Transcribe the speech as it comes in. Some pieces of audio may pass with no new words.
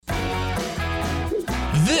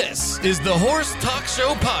This is the Horse Talk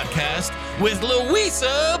Show podcast with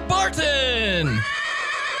Louisa Barton.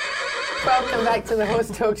 Welcome back to the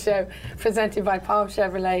Horse Talk Show, presented by Palm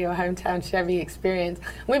Chevrolet, your hometown Chevy experience.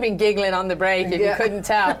 We've been giggling on the break, if you couldn't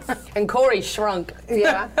tell. And Corey shrunk.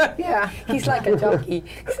 Yeah. He's like a jockey.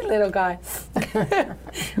 He's a little guy.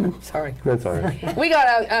 Sorry. That's all right. We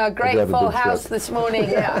got a great full house truck this morning.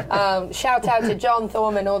 Shout out to John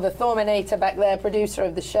Thorman, or the Thormanator back there, producer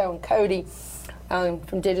of the show, and Cody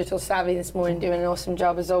from Digital Savvy this morning, doing an awesome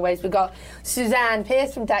job as always. We've got Suzanne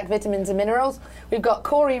Pierce from DAC Vitamins and Minerals. We've got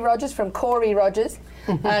Corey Rogers from Corey Rogers,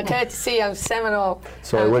 courtesy of Seminole.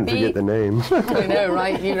 So I wouldn't forget the name. I know,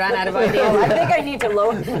 right? You ran out of ideas. I think I need to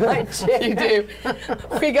lower my chair. You do.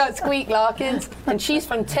 We got Squeak Larkins, and she's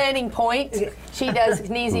from Turning Point. She does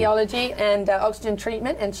kinesiology and oxygen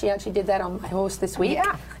treatment, and she actually did that on my horse this week.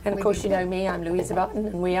 Yeah. And of course, you know me, I'm Louisa Barton,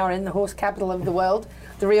 and we are in the horse capital of the world,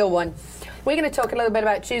 the real one. We're going to talk a little bit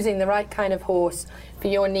about choosing the right kind of horse for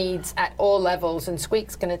your needs at all levels, and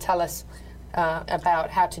Squeak's going to tell us about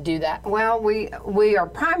how to do that. Well, we are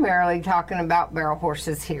primarily talking about barrel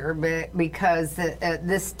horses here, but because at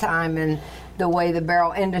this time and the way the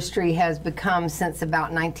barrel industry has become since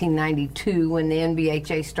about 1992, when the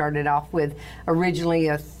NBHA started off with originally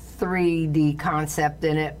a 3D concept,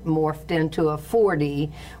 and it morphed into a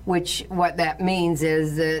 4D, which what that means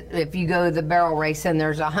is that if you go to the barrel race and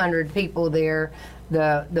there's 100 people there,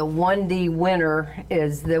 the 1D winner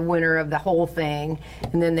is the winner of the whole thing,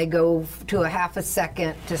 and then they go to a half a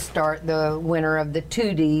second to start the winner of the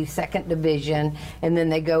 2D second division, and then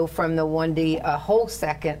they go from the 1D a whole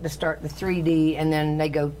second to start the 3D, and then they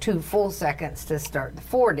go 2 full seconds to start the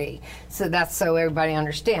 4D. So that's so everybody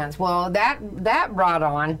understands. Well, that brought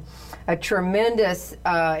on a tremendous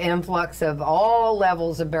influx of all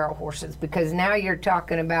levels of barrel horses, because now you're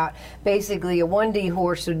talking about basically a 1D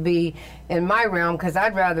horse would be, in my realm, because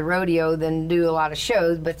I'd rather rodeo than do a lot of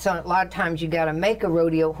shows, but a lot of times you got to make a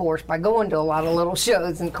rodeo horse by going to a lot of little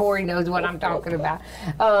shows, and Corey knows what I'm talking about.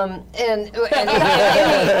 And in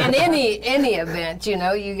any event, you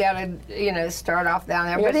got to start off down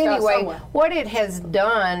there. But anyway, what it has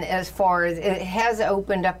done as far as it has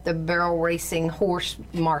opened up the barrel racing horse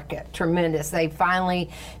market tremendous. They finally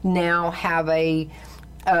now have a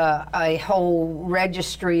whole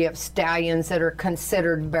registry of stallions that are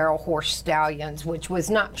considered barrel horse stallions, which was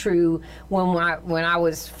not true when I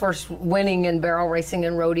was first winning in barrel racing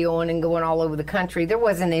and rodeoing and going all over the country. There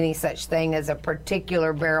wasn't any such thing as a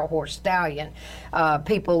particular barrel horse stallion.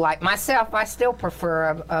 People like myself, I still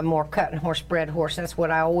prefer a more cut and horse bred horse. That's what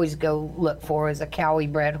I always go look for, is a cowie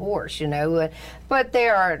bred horse, But they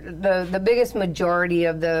are the biggest majority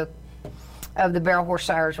of the barrel horse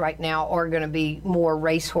sires right now are going to be more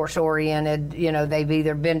racehorse oriented. They've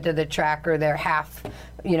either been to the track, or they're half,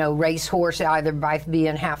 racehorse, either by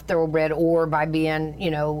being half thoroughbred or by being,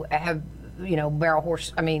 barrel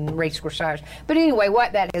horse, racehorse sires. But anyway,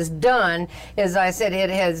 what that has done is, I said, it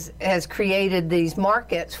has created these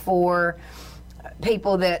markets for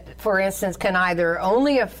people that, for instance, can either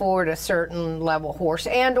only afford a certain level horse,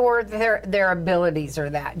 and or their abilities are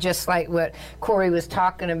that. Just like what Corey was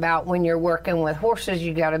talking about, when you're working with horses,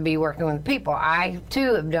 you got to be working with people. I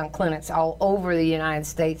too have done clinics all over the United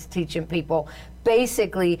States teaching people.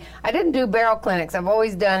 Basically, I didn't do barrel clinics. I've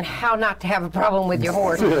always done how not to have a problem with your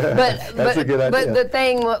horse. But the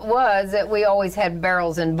thing was that we always had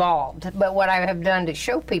barrels involved. But what I have done to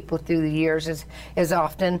show people through the years is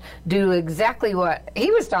often do exactly what he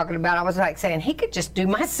was talking about. I was like saying, he could just do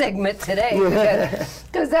my segment today,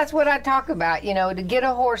 because that's what I talk about. To get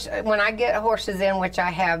a horse, when I get horses in, which I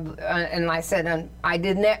have, and I said,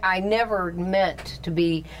 I never meant to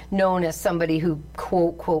be known as somebody who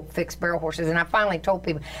quote fixed barrel horses, and I finally told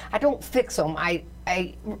people, I don't fix them, I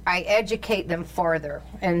educate them farther.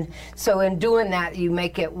 And so in doing that, you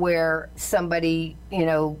make it where somebody,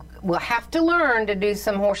 will have to learn to do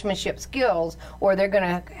some horsemanship skills, or they're going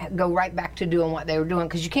to go right back to doing what they were doing,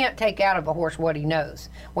 because you can't take out of a horse what he knows.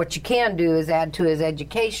 What you can do is add to his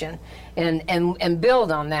education and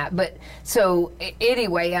build on that. But so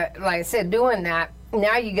anyway, like I said, doing that,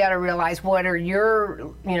 now you got to realize what's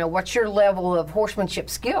your level of horsemanship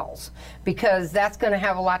skills, because that's going to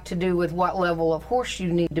have a lot to do with what level of horse you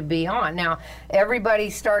need to be on. Now, everybody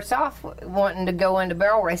starts off wanting to go into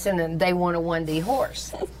barrel racing and they want a 1D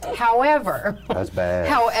horse. However, that's bad.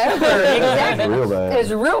 Exactly, real bad.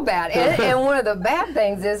 It's real bad. And one of the bad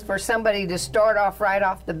things is for somebody to start off right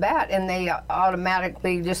off the bat and they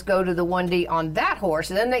automatically just go to the 1D on that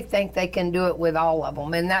horse, and then they think they can do it with all of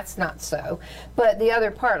them, and that's not so. But the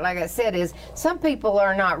other part, like I said, is some people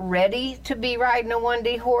are not ready to be riding a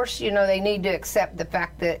 1D horse. You know, they need to accept the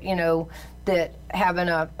fact that, you know, that having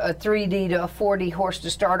a 3D to a 4D horse to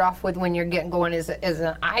start off with when you're getting going is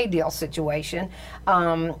an ideal situation.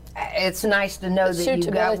 It's nice to know that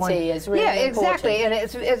you got one. Suitability is really important. important.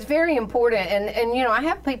 And it's very important. And you know, I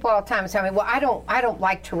have people all the time tell me, well, I don't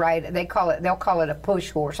like to ride. They'll call it a push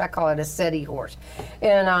horse. I call it a settee horse,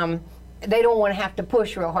 and they don't want to have to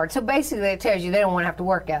push real hard. So basically, it tells you they don't want to have to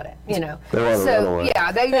work at it. You know. They want to run away.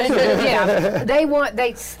 Yeah,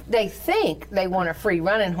 they think they want a free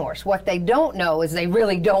running horse. What they don't know is they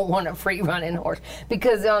really don't want a free running horse,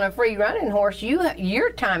 because on a free running horse,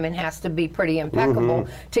 your timing has to be pretty impeccable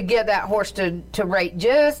to get that horse to rate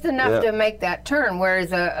just enough to make that turn.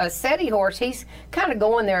 Whereas a settee horse, he's kind of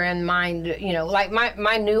going there in mind. You know, like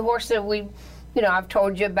my new horse that I've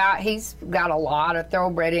told you about, he's got a lot of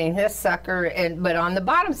thoroughbred in his sucker, but on the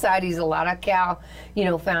bottom side, he's a lot of cow,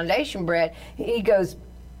 foundation bred. He goes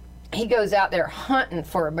out there hunting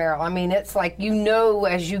for a barrel. I mean, it's like,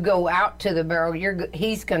 as you go out to the barrel,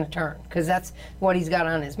 he's going to turn, because that's what he's got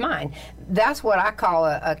on his mind. That's what I call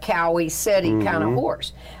a cowy, settee kind of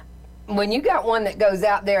horse. When you got one that goes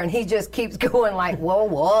out there and he just keeps going like, well,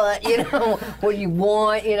 what, what do you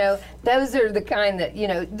want, those are the kind that, you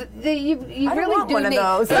really want do one of need.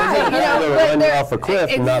 those. Right, run you off a cliff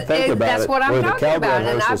and not think about that's it. what I'm Where the talking about, cowboy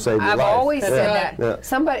and horse will save your I've life. always said that.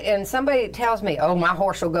 Yeah. Somebody tells me, oh, my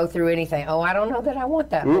horse will go through anything. Oh, I don't know that I want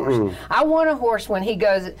that horse. I want a horse when he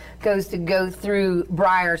goes to go through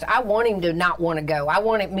briars, I want him to not want to go. I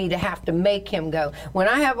want me to have to make him go. When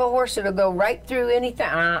I have a horse that'll go right through anything,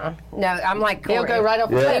 no, I'm like, He'll go right off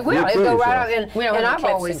the Yeah. cliff. he will. He'll go right out, We don't and have I've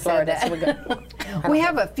cliffs always in said Florida, that. We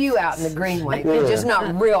have a few out in the Greenway, they're just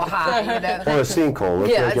not real high. Or a sinkhole.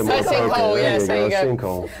 Let's Yeah, make it more a sinkhole, appropriate. yes, There you there you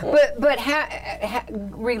go. go. Sinkhole.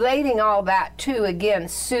 But relating all that to, again,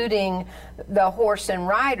 suiting the horse and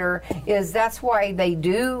rider, that's why they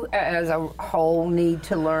do, as a whole, need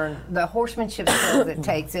to learn the horsemanship skills it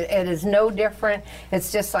takes. It is no different.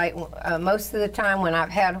 It's just like most of the time when I've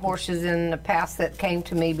had horses in the past that came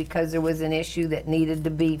to me because there was an issue that needed to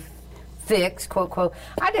be fixed, quote, quote,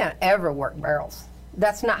 I didn't ever work barrels.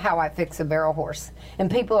 That's not how I fix a barrel horse. And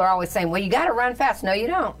people are always saying, well, you got to run fast. No, you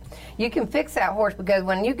don't. You can fix that horse, because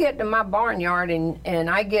when you get to my barnyard and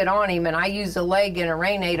I get on him and I use a leg and a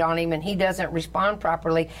rein aid on him and he doesn't respond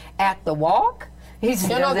properly at the walk, he's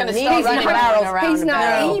not going to start running barrels around He's the not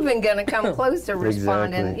barrel. even going to come close to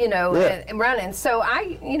responding, Exactly. and running. So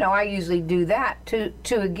I usually do that to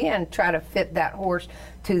again try to fit that horse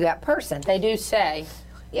to that person. They do say,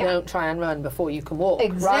 don't try and run before you can walk.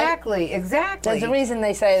 Exactly, right? exactly. There's a reason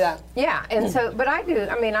they say that. Yeah, and so, but I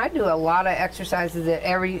do a lot of exercises that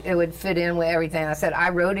it would fit in with everything. I said I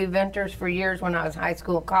rode eventers for years when I was high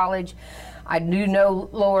school, college. I do know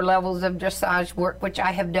lower levels of dressage work, which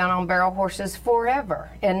I have done on barrel horses forever.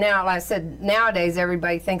 And now, like I said, nowadays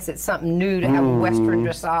everybody thinks it's something new to have Western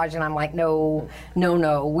dressage, and I'm like, no.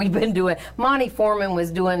 We've been doing. Monty Foreman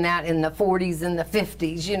was doing that in the 40s and the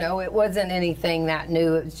 50s. It wasn't anything that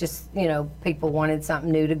new. It was just, people wanted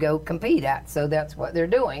something new to go compete at, so that's what they're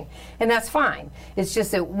doing, and that's fine. It's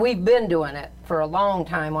just that we've been doing it for a long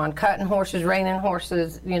time on cutting horses, reining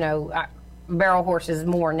horses. Barrel horses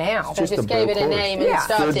more now. They just gave it a name and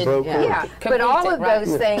started. Yeah, but all of right.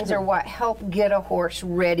 those things are what help get a horse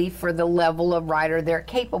ready for the level of rider they're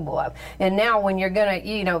capable of. And now when you're going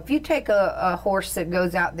to, if you take a horse that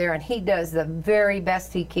goes out there and he does the very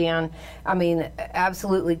best he can, I mean,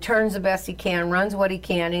 absolutely turns the best he can, runs what he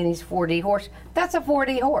can, and he's 4D horse, that's a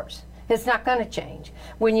 4D horse. It's not going to change.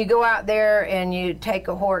 When you go out there and you take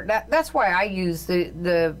a horse, that's why I use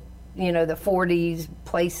the 40s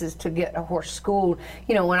places to get a horse schooled.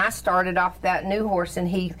 When I started off that new horse and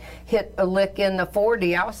he hit a lick in the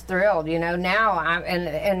 40, I was thrilled. Now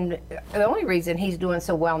and the only reason he's doing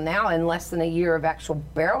so well now in less than a year of actual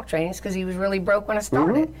barrel training is because he was really broke when I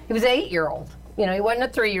started. He was an 8-year-old. He wasn't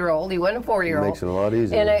a 3-year-old. He wasn't a 4-year-old. Makes it a lot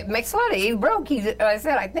easier. And it makes it a lot easier. He's broke.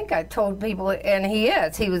 I think I told people, and he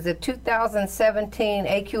is. He was a 2017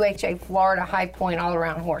 AQHA Florida High Point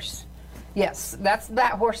all-around horse. Yes, that's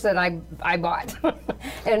that horse that I bought.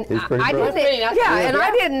 And He's pretty I broke. didn't, and I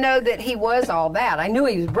didn't know that he was all that. I knew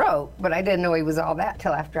he was broke, but I didn't know he was all that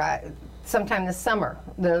till after sometime this summer.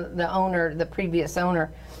 The previous owner,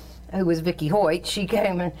 who was Vicky Hoyt, she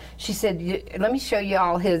came and she said, "Let me show you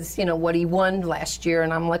all his, what he won last year."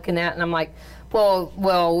 And I'm looking at it and I'm like, well,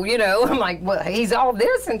 I'm like, well, he's all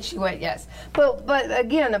this, and she went, yes. But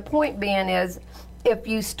again, the point being is, if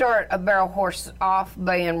you start a barrel horse off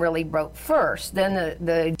being really broke first, then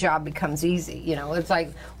the job becomes easy. You know, it's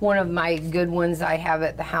like one of my good ones I have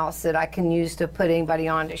at the house that I can use to put anybody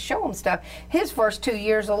on to show them stuff. His first 2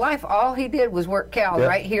 years of life, all he did was work cows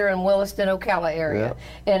right here in Williston, Ocala area,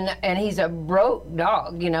 and he's a broke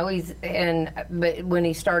dog. You know, but when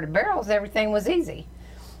he started barrels, everything was easy.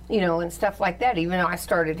 You know, and stuff like that. Even though I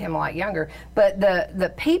started him a lot younger, but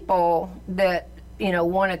the people that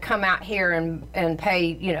want to come out here and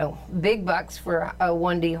pay, big bucks for a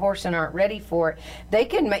 1D horse and aren't ready for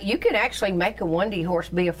it, you can actually make a 1D horse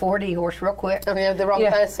be a 4D horse real quick. I mean, the wrong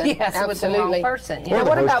person. Yes, absolutely. with the wrong person. Well,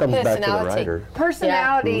 what about personality?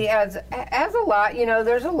 Personality as a lot,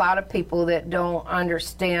 there's a lot of people that don't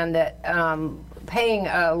understand that paying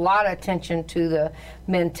a lot of attention to the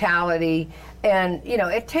mentality. And,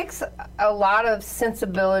 it takes a lot of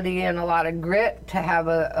sensibility and a lot of grit to have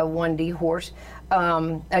a 1D horse.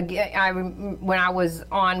 Again, when I was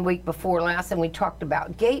on week before last and we talked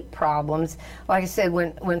about gait problems, like I said,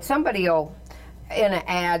 when somebody will in an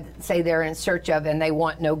ad say they're in search of and they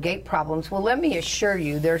want no gait problems, well, let me assure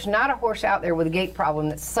you, there's not a horse out there with a gait problem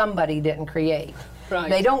that somebody didn't create. Right.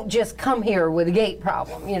 They don't just come here with a gait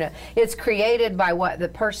problem. It's created by what the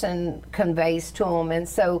person conveys to them. And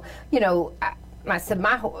so, I said,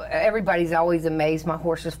 everybody's always amazed my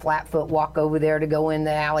horses flat foot walk over there to go in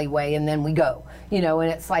the alleyway and then we go. And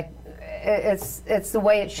it's like, it's the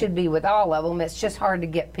way it should be with all of them. It's just hard to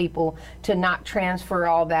get people to not transfer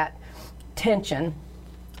all that tension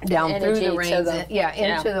down through the reins,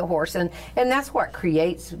 into the horse, and that's what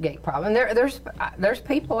creates gait problem. There's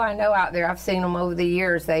people I know out there. I've seen them over the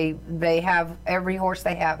years. They have every horse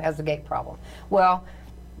they have has a gait problem. Well,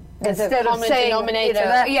 instead of saying,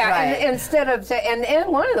 instead of saying,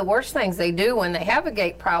 and one of the worst things they do when they have a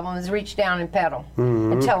gait problem is reach down and pedal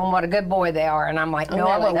and tell them what a good boy they are. And I'm like, no,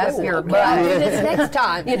 I'm gonna whip your butt. I'll do this next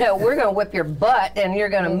time. We're gonna whip your butt and you're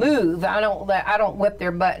gonna move. I don't whip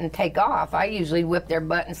their butt and take off. I usually whip their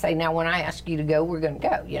butt and say, now when I ask you to go, we're gonna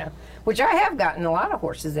go. Which I have gotten a lot of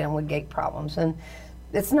horses in with gait problems, and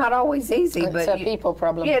it's not always easy. It's a people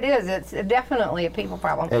problem. Yeah, it is. It's definitely a people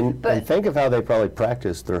problem. And think of how they probably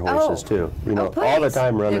practice their horses too. All the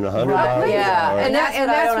time running 100 miles an hour. And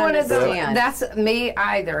that's one of the. That's me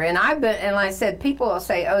either. And I've been. And like I said, people will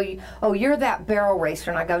say, "Oh, you're that barrel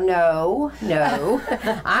racer," and I go, "No.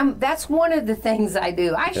 That's one of the things I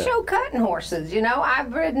do. I show cutting horses.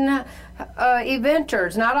 I've ridden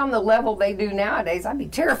eventers, not on the level they do nowadays. I'd be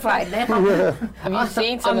terrified now. Have you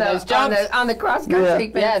seen some of those jumps on the cross country?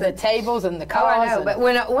 Yeah, the tables and the cars. Oh, I know. But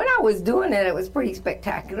when I was doing it was pretty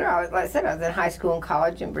spectacular. Like I said, I was in high school and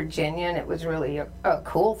college in Virginia, and it was really a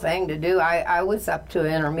cool thing to do. I was up to an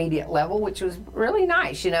intermediate level, which was really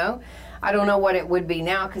nice. I don't know what it would be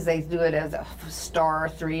now because they do it as a star,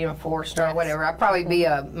 3 and 4 star, whatever. I'd probably be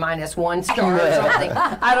a -1 star or something.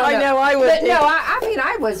 I don't know. I know I would. But no,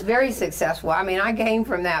 I was very successful. I came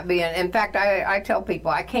from that being. In fact, I tell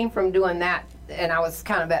people I came from doing that, and I was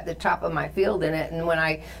kind of at the top of my field in it. And when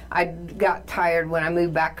I got tired when I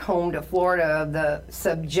moved back home to Florida of the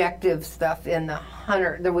subjective stuff in the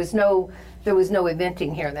hunter, there was no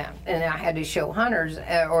eventing here then, and I had to show hunters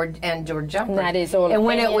or jumpers. And that is all. And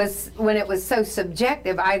when it was so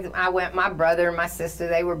subjective, I went. My brother and my sister,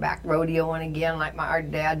 they were back rodeoing again like our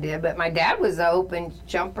dad did. But my dad was the open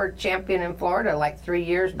jumper champion in Florida like 3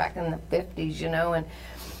 years back in the 50s,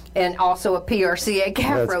 and also a PRCA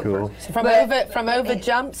calf roper. Cool. So from over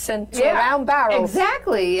jumps and to around barrels.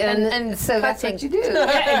 Exactly, and so that's what you do.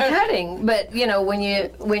 And cutting. But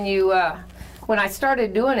when I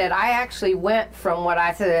started doing it, I actually went from what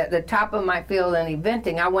I said at the top of my field in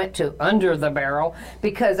eventing, I went to under the barrel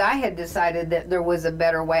because I had decided that there was a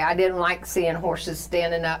better way. I didn't like seeing horses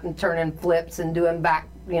standing up and turning flips and doing back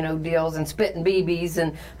deals and spitting BBs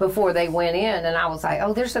and before they went in, and I was like,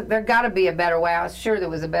 oh, there got to be a better way. I was sure there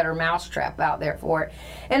was a better mousetrap out there for it,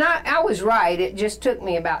 and I was right. It just took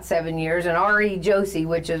me about 7 years, and R.E. Josie,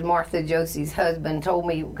 which is Martha Josie's husband, told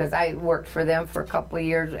me, because I worked for them for a couple of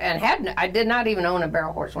years and I did not even own a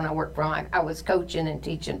barrel horse when I worked for them. I was coaching and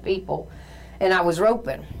teaching people, and I was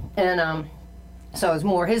roping, and so I was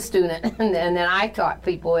more his student, and then I taught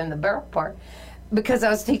people in the barrel part, because I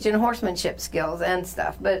was teaching horsemanship skills and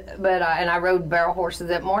stuff, and I rode barrel horses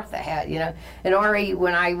that Martha had, And Ari,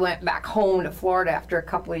 when I went back home to Florida after a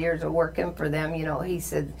couple of years of working for them, he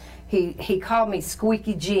said he called me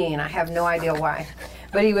Squeaky Jean. I have no idea why,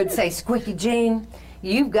 but he would say, Squeaky Jean,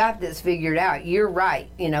 you've got this figured out. You're right.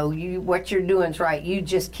 What you're doing's right. You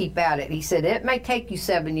just keep at it. He said it may take you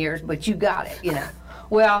 7 years, but you got it.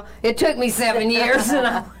 Well, it took me 7 years,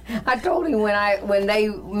 and I told him when they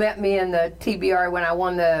met me in the TBR when I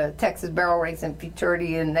won the Texas Barrel Race in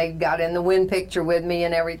Futurity and they got in the win picture with me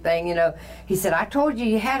and everything, you know, he said, I told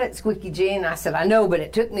you had it, Squeaky G. And I said, I know, but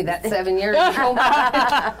it took me that 7 years to go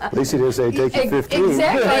by. At least he didn't say take you 15.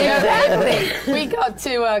 Exactly. We got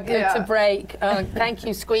to go to break. Thank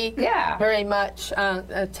you, Squeak, very much.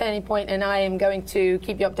 Turning Point and I am going to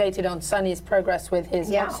keep you updated on Sonny's progress with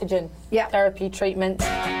his oxygen therapy treatment.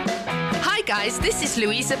 Hi guys, this is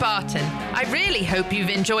Louisa Barton. I really hope you've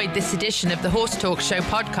enjoyed this edition of the Horse Talk Show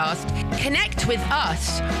podcast. Connect with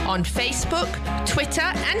us on Facebook, Twitter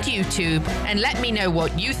and YouTube and let me know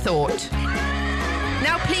what you thought.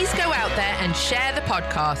 Now please go out there and share the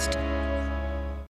podcast.